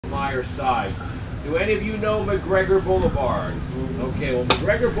buyer side. Do any of you know McGregor Boulevard? Okay, well,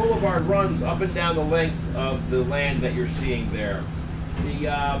 McGregor Boulevard runs up and down the length of the land that you're seeing there.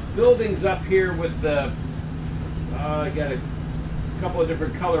 The buildings up here with the, I got a couple of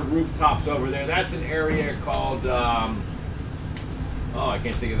different colored rooftops over there. That's an area called, oh, I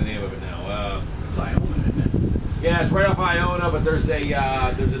can't think of the name of it now. Yeah, it's right off Iona, but there's a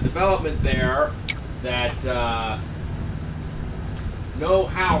development there that no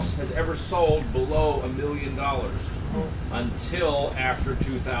house has ever sold below $1 million until after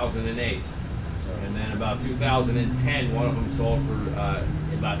 2008. And then about 2010, one of them sold for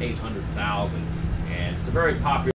about $800,000. And it's a very popular